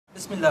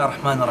بسم الله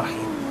الرحمن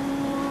الرحيم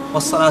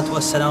والصلاة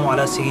والسلام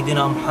على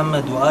سيدنا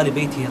محمد وآل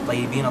بيته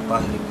الطيبين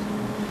الطاهرين.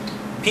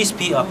 Peace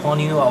be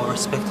upon you, our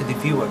respected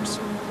viewers,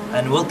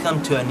 and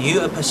welcome to a new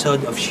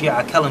episode of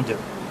Shia Calendar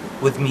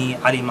with me,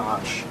 Ali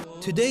Maash.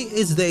 Today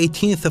is the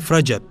 18th of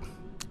Rajab.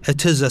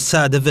 It is a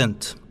sad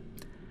event,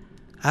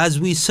 as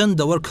we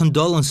send our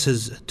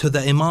condolences to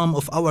the Imam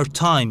of our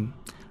time,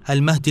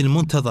 Al-Mahdi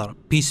al-Muntadhar,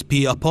 peace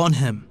be upon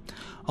him,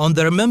 on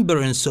the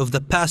remembrance of the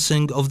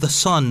passing of the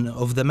son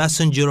of the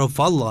Messenger of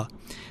Allah,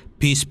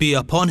 peace be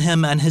upon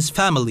him, and his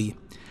family,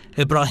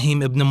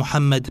 Ibrahim ibn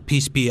Muhammad,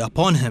 peace be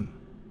upon him.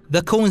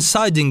 The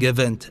coinciding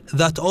event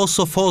that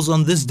also falls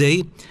on this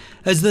day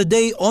is the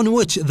day on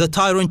which the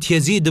tyrant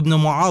Yazid ibn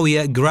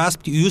Muawiyah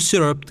grasped,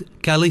 usurped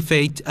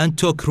caliphate and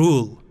took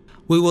rule.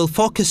 We will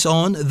focus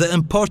on the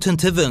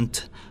important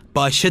event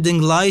by shedding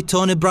light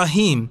on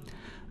Ibrahim,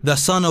 the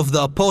son of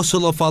the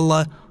Apostle of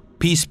Allah,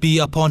 peace be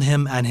upon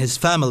him, and his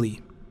family.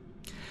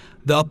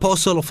 The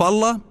Apostle of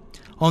Allah,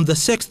 on the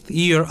 6th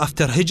year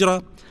after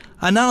Hijrah,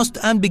 announced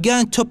and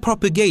began to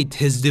propagate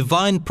his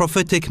divine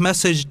prophetic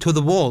message to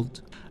the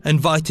world,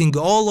 inviting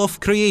all of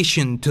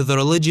creation to the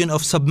religion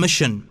of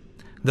submission,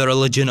 the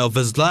religion of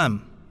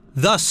Islam.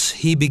 Thus,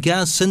 he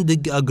began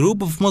sending a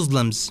group of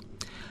Muslims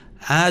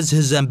as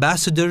his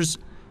ambassadors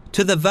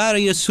to the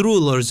various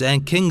rulers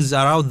and kings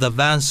around the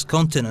vast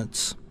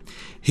continents.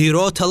 He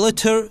wrote a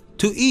letter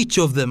to each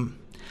of them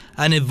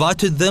and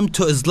invited them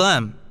to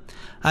Islam,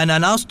 and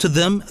announced to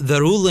them the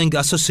ruling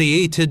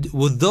associated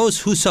with those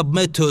who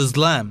submit to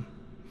Islam.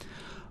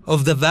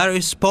 Of the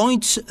various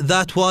points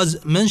that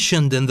was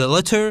mentioned in the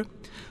letter,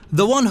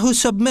 the one who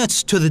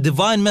submits to the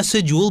divine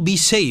message will be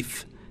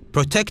safe,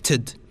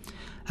 protected,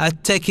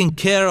 and taken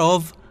care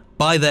of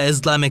by the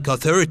Islamic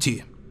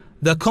authority.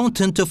 The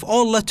content of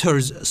all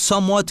letters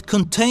somewhat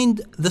contained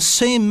the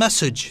same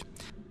message.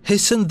 He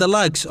sent the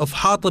likes of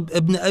Hatib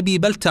ibn Abi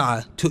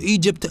Balta'a to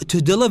Egypt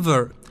to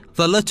deliver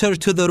the letter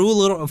to the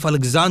ruler of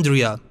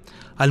Alexandria,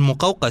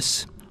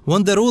 al-Muqawqis.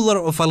 When the ruler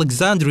of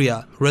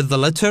Alexandria read the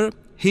letter,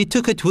 he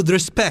took it with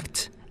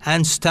respect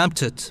and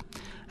stamped it,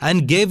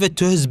 and gave it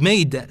to his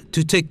maid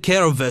to take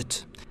care of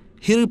it.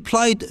 He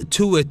replied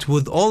to it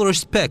with all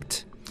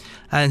respect,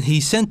 and he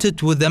sent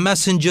it with the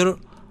messenger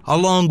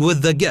along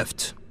with the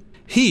gift.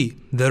 He,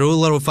 the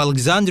ruler of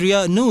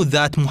Alexandria, knew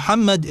that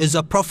Muhammad is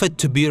a prophet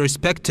to be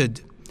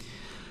respected,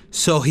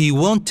 so he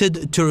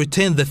wanted to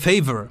retain the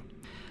favor.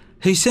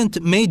 He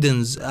sent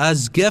maidens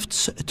as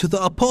gifts to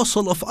the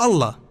Apostle of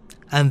Allah,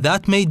 and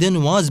that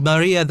maiden was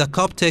Maria the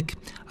Coptic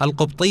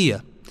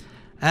al-Qibtiyya,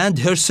 and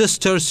her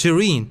sister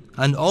Cyrene,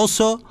 and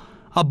also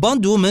a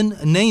bondwoman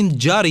named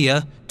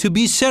Jariya to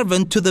be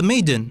servant to the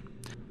maiden.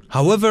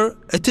 However,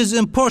 it is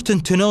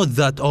important to note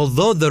that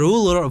although the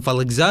ruler of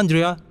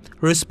Alexandria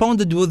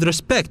responded with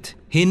respect,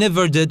 he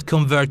never did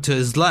convert to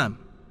Islam.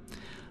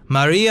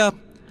 Maria,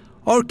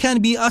 or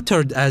can be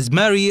uttered as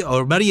Mary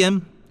or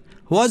Maryam,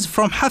 was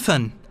from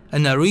Hafan,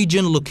 in a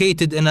region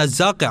located in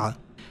al-Zahra.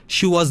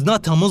 She was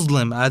not a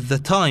Muslim at the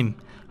time,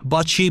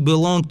 but she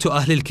belonged to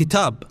Ahlul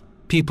Kitab,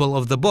 people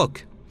of the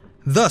book.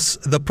 Thus,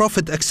 the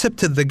Prophet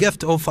accepted the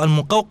gift of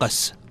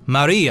al-Muqawqis,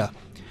 Maria,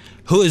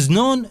 who is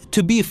known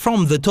to be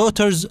from the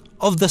daughters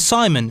of the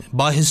Simon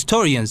by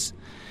historians,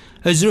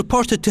 is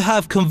reported to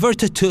have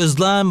converted to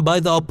Islam by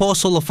the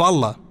Apostle of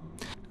Allah.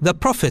 The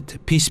Prophet,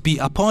 peace be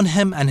upon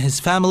him, and his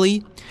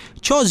family,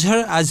 chose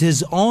her as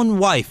his own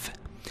wife,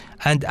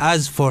 and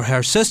as for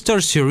her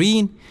sister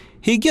Cyrene,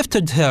 he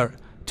gifted her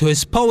to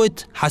his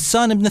poet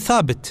Hassan ibn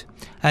Thabit,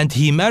 and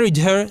he married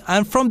her,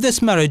 and from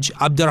this marriage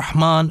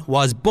Abdurrahman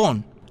was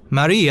born.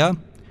 Maria,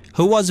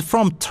 who was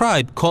from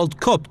tribe called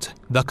Copt,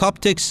 the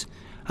Coptics,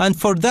 and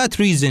for that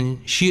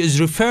reason she is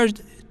referred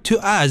to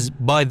as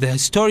by the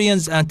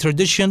historians and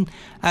tradition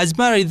as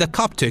Mary the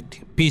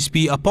Coptic, peace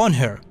be upon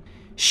her.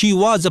 She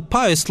was a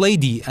pious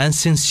lady and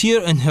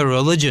sincere in her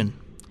religion.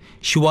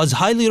 She was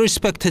highly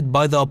respected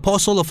by the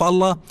Apostle of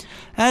Allah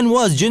and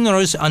was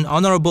generous and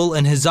honorable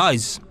in his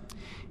eyes.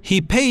 He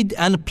paid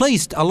and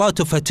placed a lot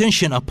of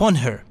attention upon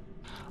her.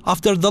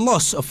 After the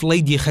loss of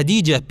Lady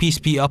Khadija, peace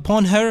be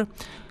upon her,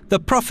 the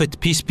Prophet,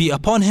 peace be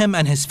upon him,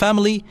 and his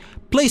family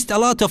placed a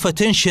lot of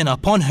attention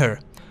upon her.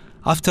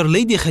 After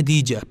Lady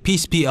Khadija,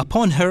 peace be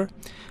upon her,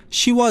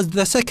 she was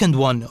the second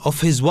one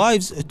of his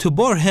wives to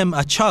bear him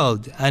a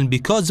child, and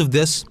because of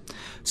this,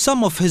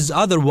 some of his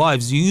other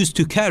wives used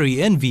to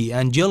carry envy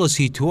and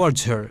jealousy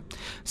towards her,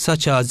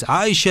 such as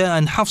Aisha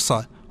and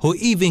Hafsa, who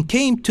even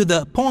came to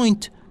the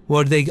point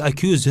where they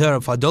accused her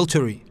of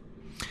adultery.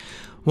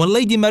 When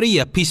Lady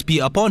Maria, peace be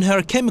upon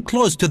her, came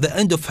close to the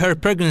end of her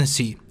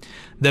pregnancy,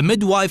 the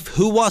midwife,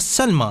 who was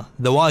Salma,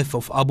 the wife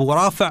of Abu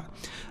Rafi',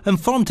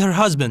 informed her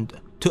husband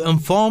to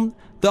inform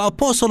the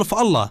Apostle of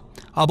Allah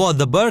about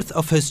the birth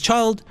of his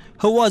child,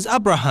 who was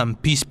Abraham,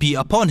 peace be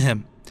upon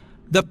him.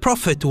 The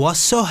Prophet was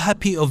so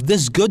happy of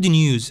this good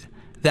news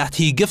that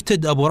he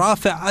gifted Abu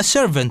Rafi' a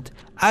servant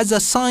as a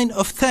sign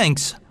of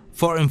thanks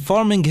for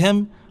informing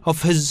him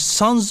of his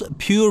son's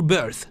pure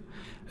birth.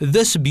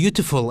 This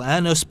beautiful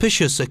and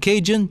auspicious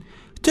occasion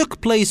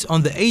took place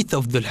on the 8th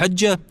of Dhul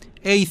Hijjah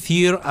 8th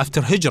year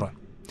after Hijrah.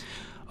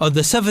 On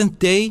the 7th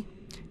day,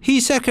 he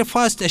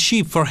sacrificed a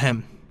sheep for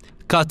him,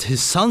 cut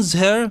his son's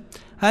hair,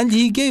 and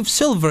he gave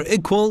silver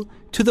equal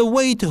to the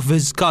weight of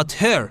his cut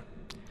hair.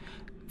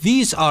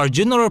 These are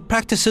general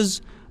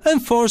practices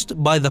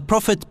enforced by the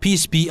Prophet,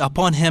 peace be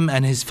upon him,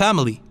 and his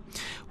family,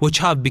 which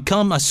have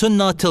become a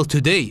sunnah till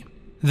today.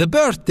 The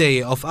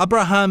birthday of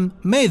Abraham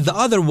made the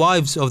other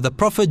wives of the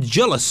Prophet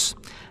jealous,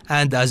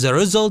 and as a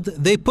result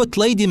they put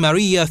Lady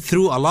Maria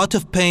through a lot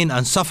of pain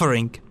and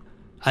suffering.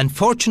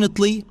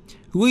 Unfortunately,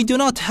 we do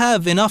not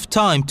have enough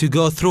time to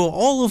go through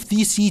all of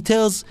these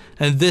details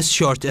in this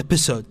short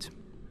episode.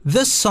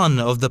 This son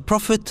of the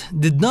Prophet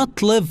did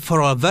not live for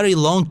a very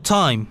long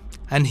time,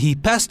 and he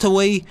passed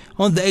away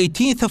on the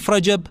 18th of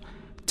Rajab,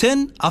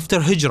 10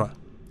 after Hijrah,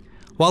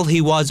 while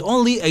he was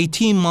only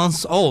 18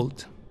 months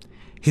old.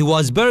 He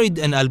was buried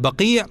in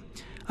al-Baqi',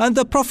 and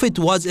the Prophet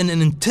was in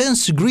an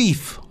intense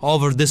grief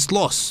over this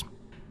loss.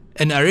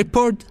 In a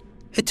report,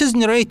 it is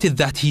narrated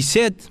that he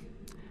said,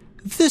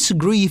 "This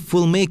grief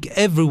will make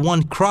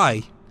everyone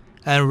cry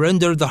and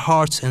render the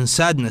hearts in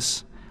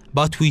sadness,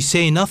 but we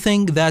say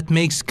nothing that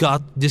makes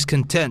God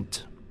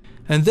discontent."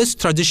 In this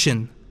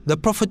tradition, the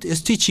Prophet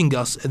is teaching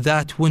us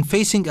that when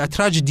facing a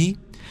tragedy,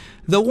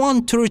 the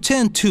one to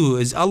return to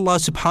is Allah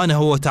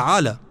subhanahu wa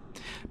ta'ala,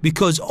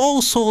 because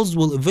all souls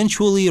will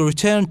eventually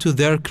return to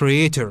their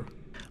Creator.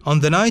 On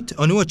the night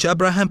on which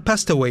Abraham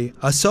passed away,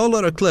 a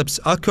solar eclipse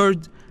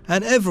occurred,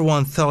 and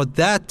everyone thought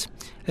that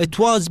it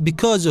was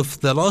because of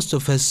the loss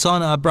of his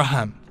son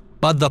Abraham.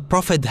 But the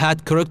Prophet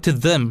had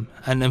corrected them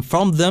and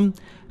informed them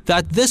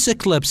that this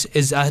eclipse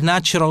is a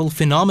natural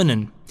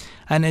phenomenon,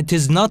 and it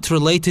is not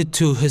related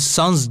to his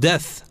son's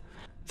death.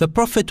 The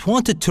Prophet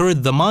wanted to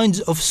rid the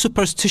minds of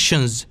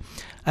superstitions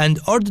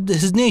and ordered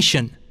his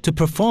nation to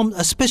perform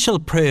a special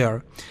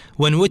prayer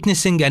when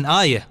witnessing an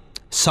ayah,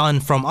 sign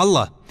from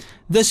Allah.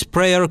 This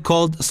prayer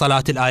called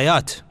Salat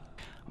al-Ayat.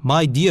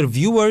 My dear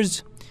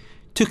viewers,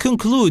 to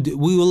conclude,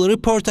 we will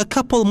report a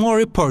couple more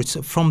reports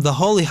from the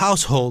Holy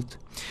Household,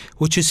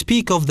 which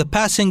speak of the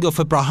passing of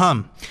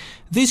Abraham.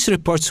 These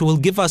reports will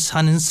give us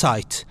an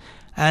insight,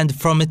 and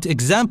from it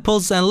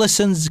examples and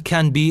lessons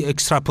can be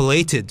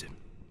extrapolated.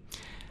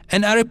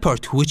 In a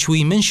report which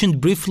we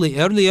mentioned briefly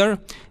earlier,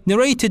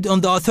 narrated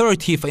on the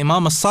authority of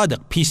Imam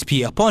al-Sadiq, peace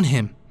be upon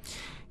him,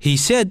 he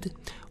said,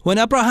 "When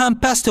Abraham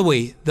passed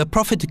away, the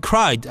Prophet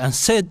cried and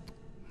said,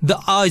 'The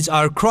eyes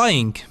are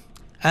crying,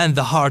 and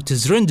the heart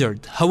is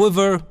rendered.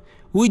 However,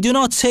 we do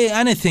not say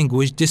anything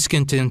which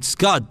discontents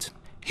God.'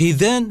 He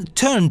then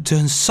turned to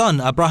his son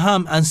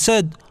Abraham and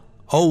said,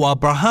 'O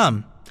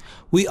Abraham,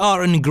 we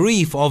are in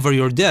grief over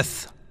your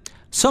death.'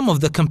 Some of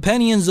the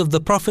companions of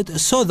the Prophet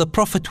saw the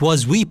Prophet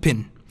was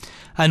weeping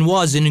and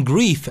was in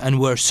grief and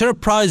were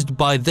surprised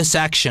by this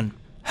action.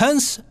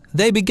 Hence,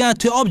 they began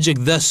to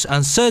object this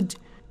and said,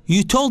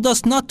 'You told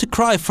us not to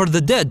cry for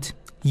the dead,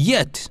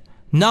 yet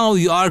now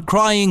you are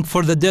crying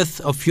for the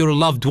death of your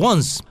loved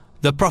ones.'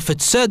 The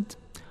Prophet said,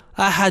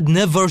 'I had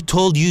never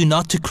told you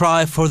not to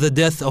cry for the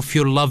death of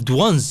your loved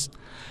ones,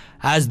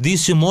 as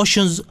these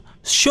emotions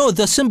show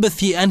the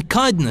sympathy and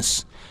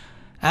kindness,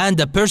 and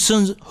a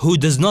person who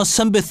does not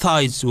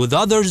sympathize with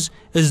others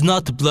is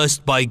not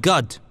blessed by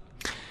God.'"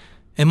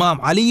 Imam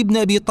Ali ibn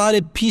Abi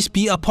Talib, peace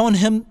be upon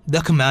him,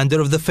 the commander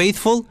of the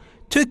faithful,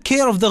 took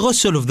care of the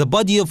ghusl of the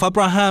body of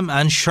Abraham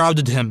and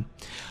shrouded him.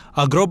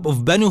 A group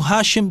of Banu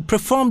Hashim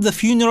performed the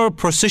funeral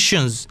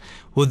processions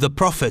with the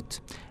Prophet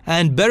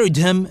and buried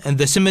him in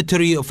the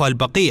cemetery of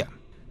al-Baqi'.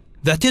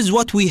 That is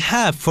what we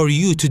have for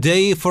you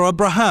today for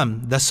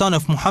Abraham, the son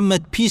of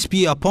Muhammad, peace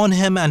be upon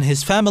him, and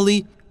his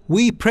family.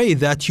 We pray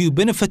that you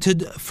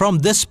benefited from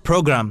this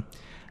program,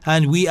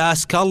 and we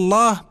ask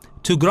Allah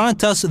to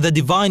grant us the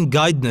divine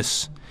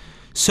guidance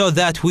so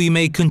that we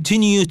may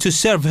continue to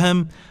serve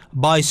him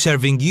by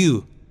serving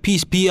you.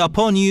 Peace be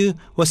upon you.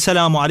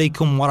 Wassalamu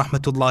alaikum wa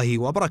rahmatullahi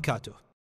wa barakatuh.